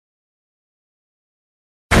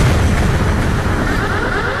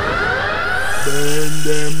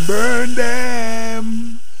Burn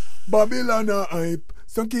them. Babylon a hype,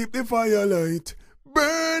 so keep the fire light.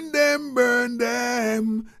 Burn them, burn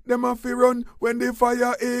them. Them a fi run when the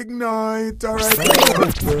fire ignite.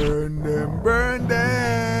 Alright, burn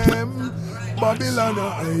them. Babylon a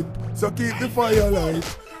hype, so keep the fire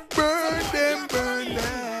light. Burn them, burn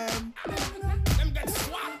them. Them get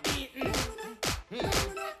swag beaten.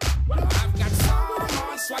 I've got so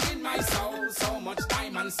much swag in my soul, so much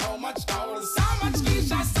time and so much gold, so much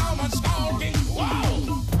keisha, so much gold.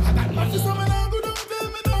 Wow, I got money. So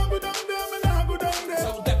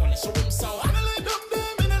devilish room, so I like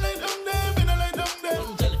them,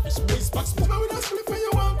 jellyfish, breeze, box, but we don't split for you,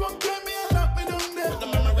 won't come get me and lock me down there. But the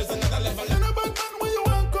memories another level. And a bad man when you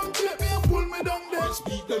won't come get me and pull me down there. Let's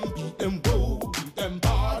beat them, bro, beat them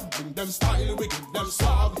bad, bring them style, we give them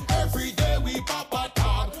swag. Every day we pop a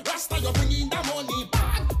tag. Rasta, you're bringing the money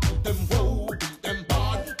back. Beat them, bro, beat them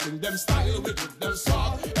bad, bring them style, we give them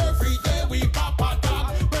swag. Every day we pop a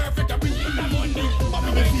tag. Perfect, you're bringing the money. Pop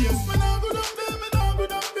in the face. When I go down there, when I go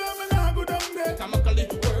down there, when I go down there. Chemically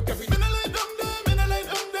work every day. When I lay down there, when I lay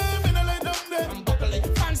down there, when I lay down there. I'm buckling,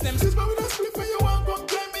 fans them. Since when we don't split for you, won't come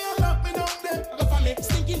get me and lock me down there. Go for me,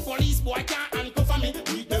 stinking police boy can't handcuff me.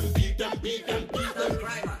 Beat them, beat them, beat them, beat them.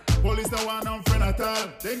 Police don't want no friend at all.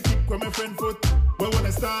 Then keep coming friend foot. But when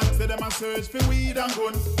they start, say them a search for weed and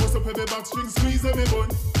gun. Bust up every box string, squeeze every bun.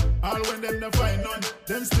 All when them don't find none,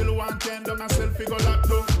 them still want 10 down a selfie go lock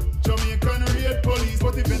down. Jamaican raid police,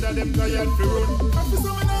 but if end of them tired fi run.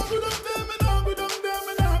 Officer, me nah go down there, me nah go down there,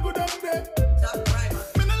 me nah go down there. Top crime.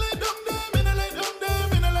 Me nah lay down there, me nah lay down there,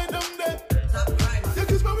 me nah lay down there. Top crime. You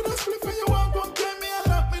kiss me with a split for you want come get me and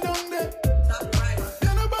lock me down there. Top crime.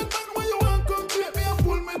 You no bad man when you want come get me and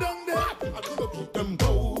pull me down there. I do beat them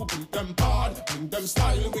go, beat them bad, bring them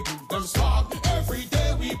style, we give them swag. Every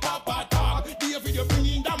day we pop a tag. David, you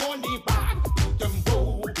bringing the money back. Beat them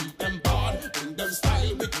go, beat them bad, bring them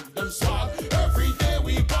style, we give them swag. Every day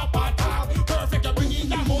we pop a tag. Perfect, you bringing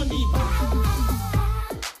the money back.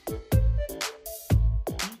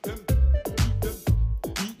 Beat them,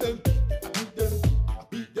 beat them, beat them, beat them,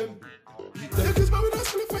 beat them. You kiss me with a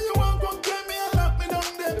split for you want come get me and lock me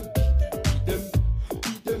down there.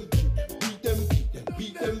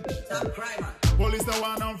 Beat them. Top crime. Police don't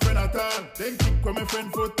want no friend at all. Then keep coming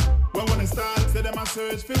friend foot. But when they start, say them a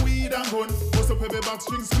search for weed and gun. Bust up every box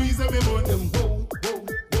string, squeeze every bun. Them go, go,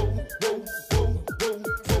 go, go, go, go, go.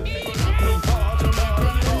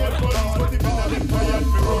 Jamaican raid police, but if end of them tired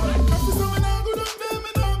fi run. Officer, me nah go down there, me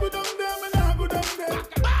nah go down there, me nah go down there.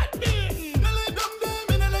 Bad beating. Me nah lay down there,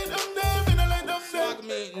 me nah lay down there, me nah lay down there. Swag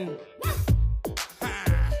meeting. Top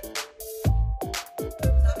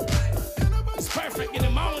crime. It's perfect in the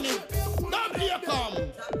morning. Don't here come.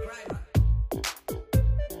 Top crime.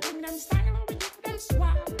 Bring them style, we give them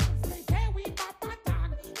swag. Every day we pop a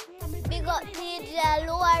tag. Big up DJ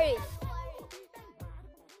Lorest.